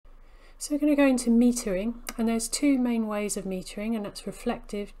So we're going to go into metering, and there's two main ways of metering, and that's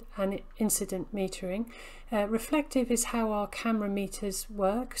reflective and incident metering. Reflective is how our camera meters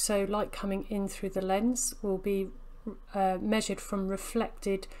work, so light coming in through the lens will be measured from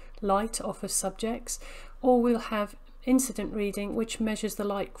reflected light off of subjects, or we'll have incident reading which measures the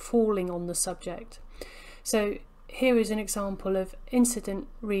light falling on the subject. So here is an example of incident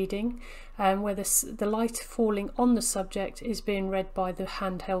reading where the light falling on the subject is being read by the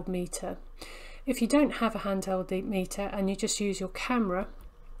handheld meter. If you don't have a handheld meter and you just use your camera,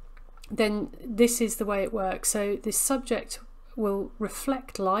 then this is the way it works. So this subject will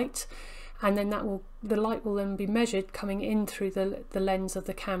reflect light, and then the light will then be measured coming in through the lens of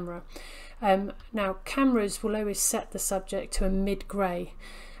the camera. Now cameras will always set the subject to a mid-grey.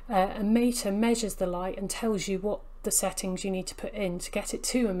 A meter measures the light and tells you what the settings you need to put in to get it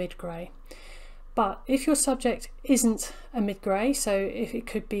to a mid-grey. But if your subject isn't a mid-grey, so if it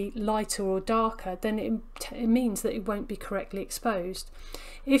could be lighter or darker, then it means that it won't be correctly exposed.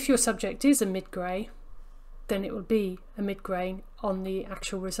 If your subject is a mid-grey, then it will be a mid-grey on the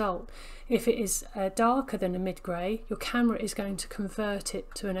actual result. If it is darker than a mid-grey, your camera is going to convert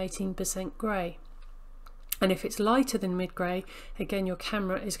it to an 18% grey. And if it's lighter than mid-grey, again your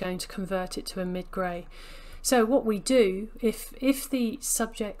camera is going to convert it to a mid-grey. So what we do, if the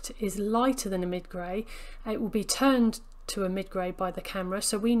subject is lighter than a mid-grey, it will be turned to a mid-grey by the camera,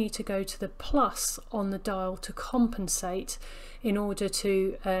 so we need to go to the plus on the dial to compensate in order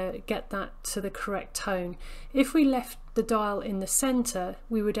to get that to the correct tone. If we left the dial in the centre,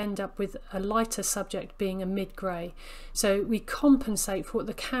 we would end up with a lighter subject being a mid-grey. So we compensate for what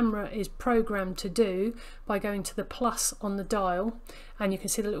the camera is programmed to do by going to the plus on the dial, and you can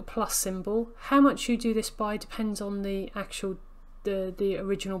see the little plus symbol. How much you do this by depends on the actual the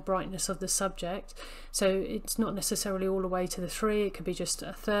original brightness of the subject, so it's not necessarily all the way to the 3, it could be just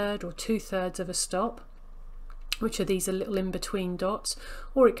a third or 2/3 of a stop, which are these little in between dots,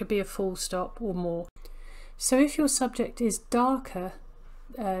 or it could be a full stop or more. So if your subject is darker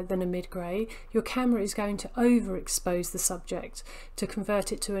than a mid-grey, your camera is going to overexpose the subject to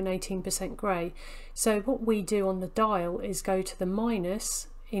convert it to an 18% grey. So what we do on the dial is go to the minus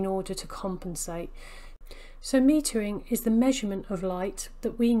in order to compensate. So metering is the measurement of light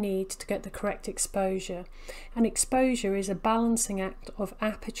that we need to get the correct exposure. And exposure is a balancing act of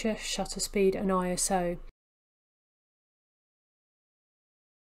aperture, shutter speed and ISO.